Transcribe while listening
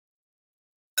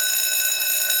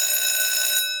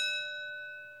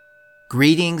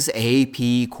Greetings,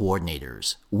 AP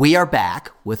coordinators. We are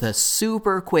back with a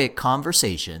super quick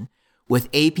conversation with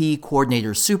AP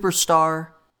coordinator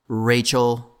superstar,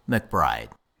 Rachel McBride.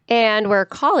 And we're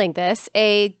calling this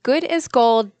a Good as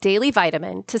Gold daily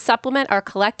vitamin to supplement our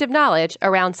collective knowledge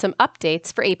around some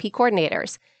updates for AP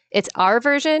coordinators. It's our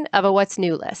version of a What's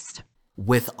New list.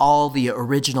 With all the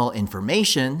original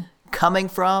information coming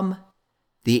from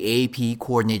the AP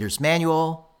Coordinator's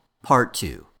Manual, Part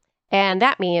 2. And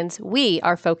that means we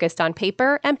are focused on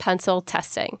paper and pencil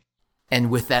testing.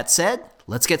 And with that said,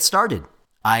 let's get started.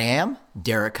 I am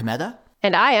Derek Cometa.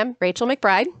 And I am Rachel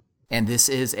McBride. And this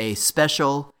is a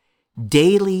special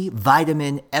daily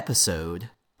vitamin episode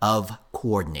of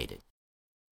Coordinated.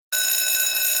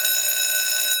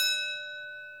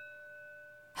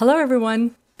 Hello,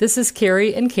 everyone. This is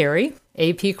Carrie and Carrie,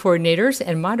 AP coordinators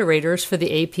and moderators for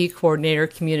the AP coordinator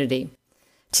community.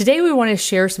 Today, we want to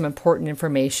share some important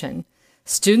information.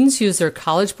 Students use their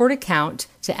College Board account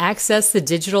to access the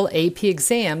digital AP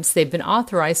exams they've been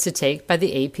authorized to take by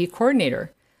the AP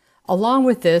coordinator. Along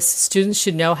with this, students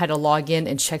should know how to log in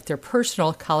and check their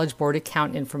personal College Board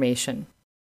account information.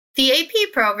 The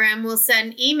AP program will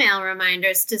send email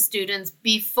reminders to students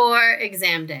before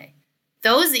exam day.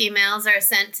 Those emails are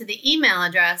sent to the email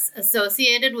address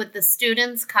associated with the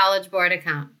student's College Board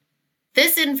account.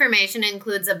 This information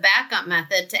includes a backup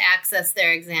method to access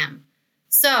their exam.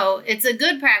 So, it's a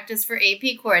good practice for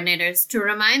AP coordinators to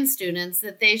remind students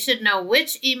that they should know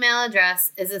which email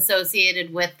address is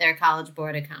associated with their College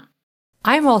Board account.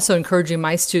 I'm also encouraging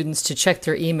my students to check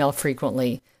their email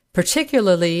frequently,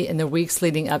 particularly in the weeks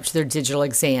leading up to their digital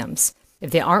exams.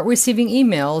 If they aren't receiving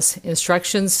emails,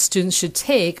 instructions students should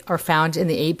take are found in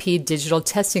the AP Digital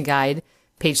Testing Guide,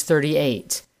 page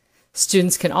 38.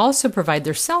 Students can also provide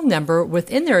their cell number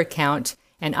within their account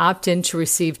and opt in to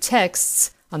receive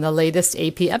texts on the latest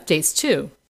AP updates too.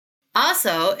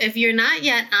 Also, if you're not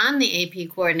yet on the AP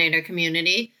Coordinator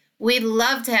community, we'd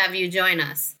love to have you join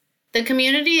us. The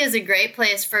community is a great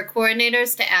place for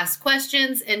coordinators to ask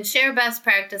questions and share best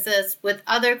practices with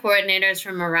other coordinators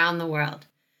from around the world.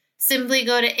 Simply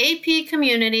go to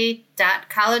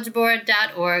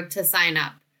apcommunity.collegeboard.org to sign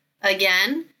up.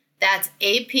 Again, that's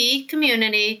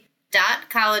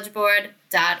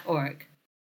apcommunity.collegeboard.org.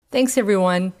 Thanks,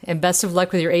 everyone, and best of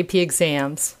luck with your AP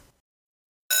exams.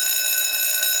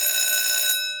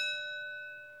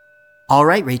 All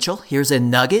right, Rachel, here's a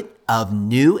nugget of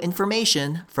new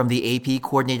information from the AP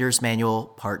Coordinator's Manual,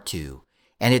 Part 2.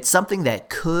 And it's something that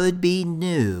could be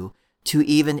new to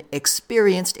even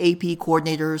experienced AP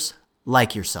coordinators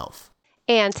like yourself.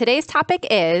 And today's topic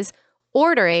is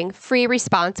ordering free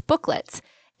response booklets.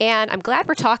 And I'm glad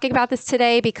we're talking about this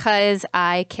today because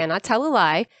I cannot tell a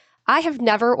lie. I have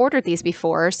never ordered these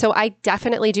before, so I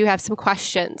definitely do have some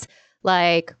questions,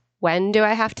 like when do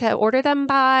I have to order them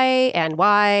by, and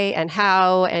why, and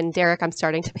how, and Derek, I'm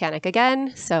starting to panic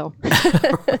again, so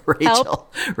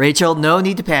Rachel, no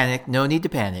need to panic,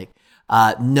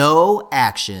 no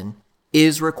action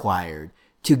is required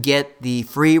to get the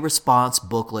free response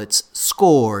booklets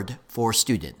scored for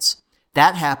students.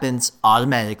 That happens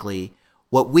automatically.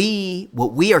 What we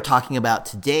are talking about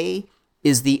today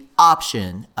is the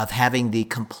option of having the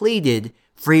completed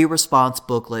free response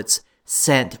booklets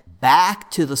sent back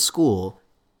to the school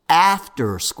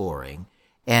after scoring,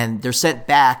 and they're sent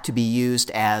back to be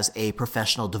used as a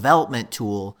professional development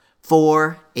tool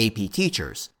for AP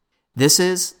teachers. This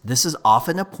is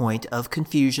often a point of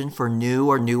confusion for new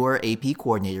or newer AP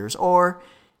coordinators, or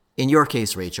in your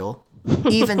case, Rachel,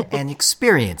 even an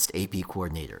experienced AP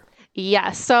coordinator.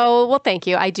 Yes. So, well, thank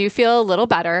you. I do feel a little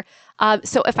better.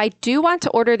 So if I do want to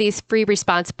order these free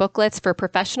response booklets for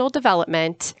professional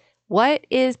development, what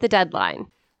is the deadline?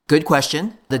 Good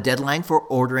question. The deadline for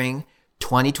ordering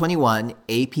 2021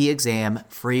 AP exam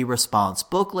free response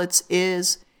booklets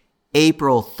is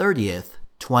April 30th,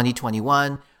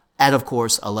 2021 at, of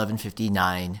course,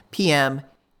 11:59 p.m.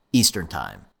 Eastern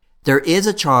Time. There is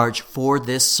a charge for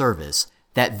this service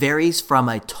that varies from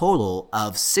a total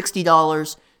of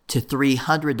 $60 to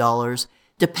 $300,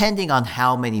 depending on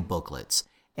how many booklets.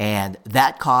 And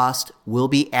that cost will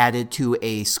be added to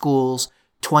a school's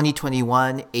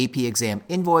 2021 AP exam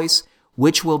invoice,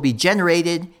 which will be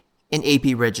generated in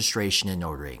AP registration and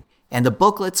ordering. And the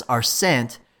booklets are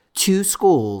sent to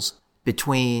schools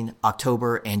between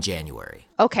October and January.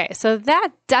 Okay, so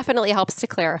that definitely helps to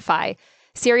clarify.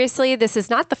 Seriously, this is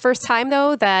not the first time,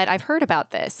 though, that I've heard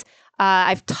about this.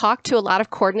 I've talked to a lot of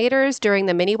coordinators during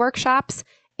the mini workshops,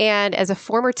 and as a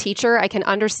former teacher, I can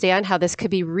understand how this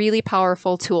could be a really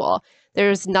powerful tool.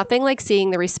 There's nothing like seeing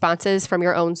the responses from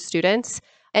your own students.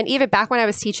 And even back when I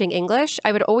was teaching English,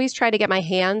 I would always try to get my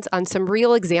hands on some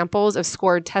real examples of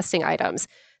scored testing items.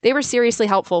 They were seriously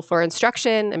helpful for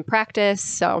instruction and practice,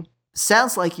 so...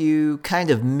 Sounds like you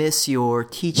kind of miss your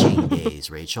teaching days,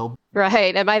 Rachel.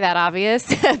 Right. Am I that obvious?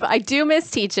 I do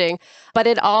miss teaching. But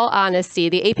in all honesty,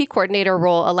 the AP coordinator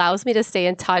role allows me to stay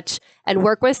in touch and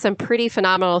work with some pretty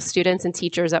phenomenal students and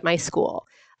teachers at my school.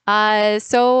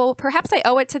 So perhaps I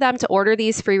owe it to them to order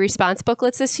these free response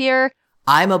booklets this year.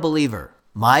 I'm a believer.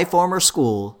 My former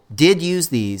school did use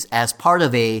these as part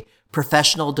of a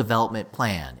professional development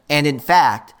plan. And in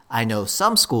fact, I know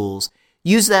some schools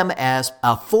use them as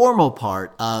a formal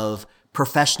part of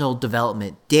professional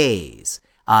development days.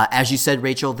 As you said,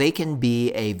 Rachel, they can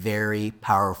be a very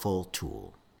powerful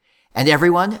tool. And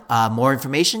everyone, more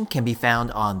information can be found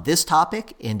on this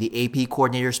topic in the AP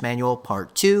Coordinators Manual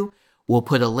Part 2. We'll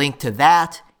put a link to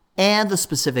that and the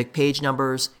specific page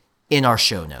numbers in our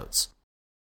show notes.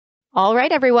 All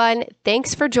right, everyone.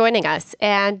 Thanks for joining us.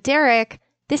 And Derek,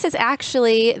 this is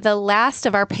actually the last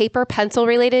of our paper pencil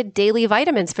related daily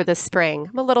vitamins for this spring.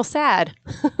 I'm a little sad.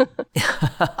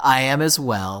 I am as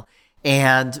well.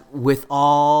 And with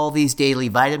all these daily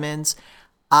vitamins,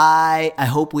 I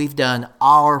hope we've done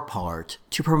our part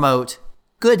to promote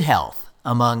good health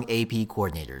among AP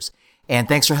coordinators. And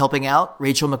thanks for helping out,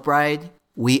 Rachel McBride.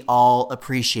 We all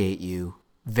appreciate you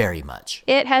very much.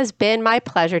 It has been my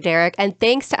pleasure, Derek. And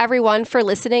thanks to everyone for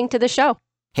listening to the show.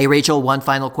 Hey, Rachel, one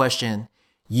final question.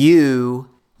 You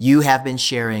have been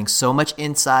sharing so much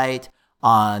insight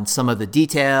on some of the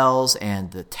details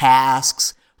and the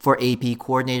tasks for AP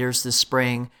coordinators this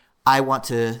spring. I want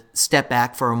to step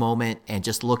back for a moment and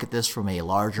just look at this from a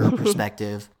larger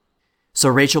perspective. So,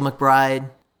 Rachel McBride,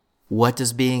 what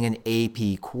does being an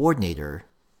AP coordinator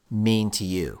mean to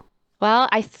you? Well,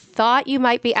 I thought you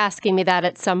might be asking me that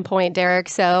at some point, Derek,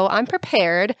 so I'm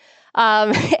prepared.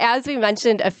 As we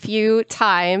mentioned a few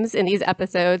times in these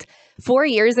episodes, 4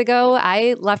 years ago,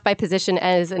 I left my position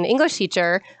as an English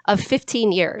teacher of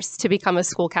 15 years to become a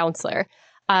school counselor.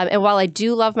 And while I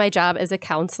do love my job as a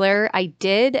counselor, I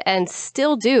did and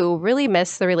still do really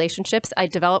miss the relationships I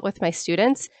developed with my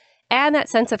students and that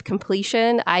sense of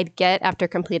completion I'd get after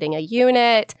completing a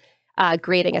unit,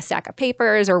 grading a stack of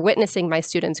papers, or witnessing my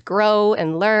students grow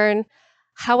and learn.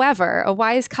 However, a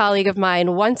wise colleague of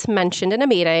mine once mentioned in a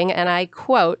meeting, and I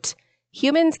quote,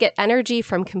 "Humans get energy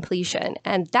from completion."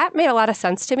 And that made a lot of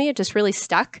sense to me. It just really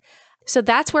stuck. So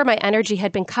that's where my energy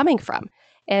had been coming from.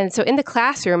 And so in the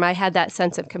classroom, I had that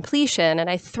sense of completion and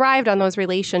I thrived on those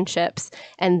relationships.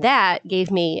 And that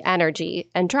gave me energy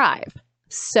and drive.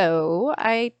 So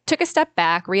I took a step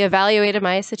back, reevaluated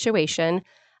my situation,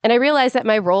 and I realized that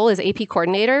my role as AP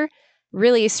coordinator,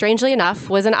 really strangely enough,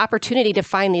 was an opportunity to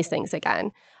find these things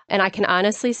again. And I can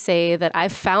honestly say that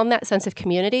I've found that sense of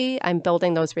community. I'm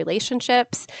building those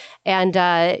relationships. And,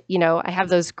 I have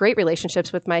those great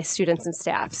relationships with my students and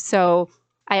staff. So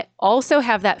I also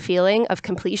have that feeling of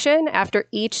completion after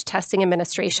each testing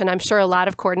administration. I'm sure a lot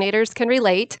of coordinators can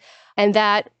relate. And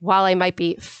that while I might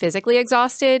be physically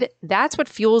exhausted, that's what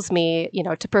fuels me,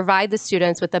 to provide the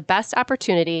students with the best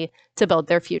opportunity to build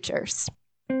their futures.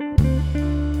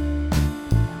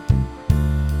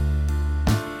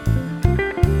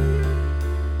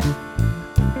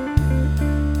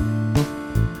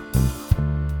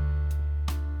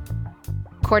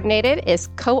 Coordinated is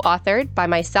co-authored by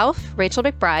myself, Rachel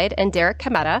McBride, and Derek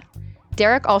Kameta.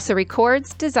 Derek also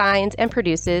records, designs, and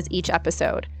produces each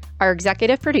episode. Our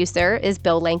executive producer is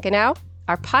Bill Lankenow.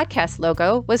 Our podcast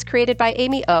logo was created by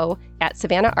Amy O at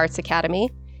Savannah Arts Academy.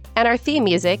 And our theme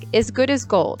music is Good as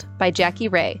Gold by Jackie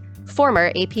Ray,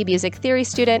 former AP Music Theory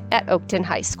student at Oakton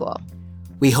High School.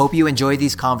 We hope you enjoy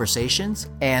these conversations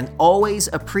and always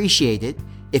appreciate it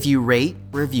if you rate,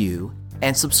 review,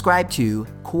 and subscribe to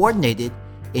Coordinated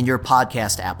in your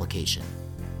podcast application.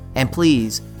 And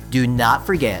please do not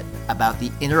forget about the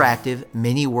interactive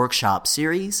mini workshop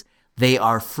series. They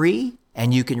are free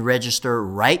and you can register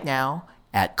right now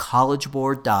at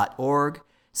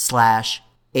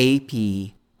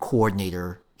collegeboard.org/AP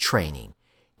coordinator training.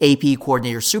 AP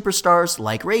coordinator superstars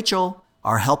like Rachel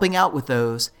are helping out with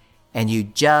those, and you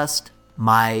just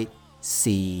might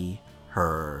see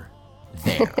her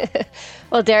there.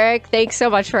 Well, Derek, thanks so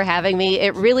much for having me.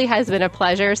 It really has been a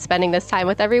pleasure spending this time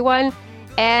with everyone.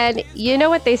 And you know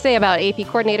what they say about AP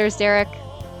coordinators, Derek?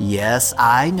 Yes,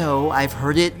 I know. I've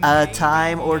heard it a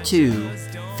time or two.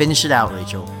 Finish it out,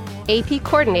 Rachel. AP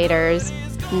coordinators,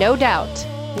 no doubt,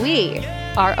 we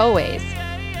are always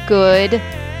good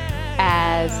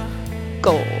as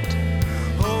gold.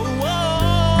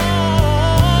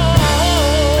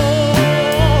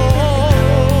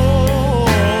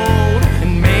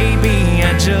 And maybe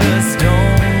I just don't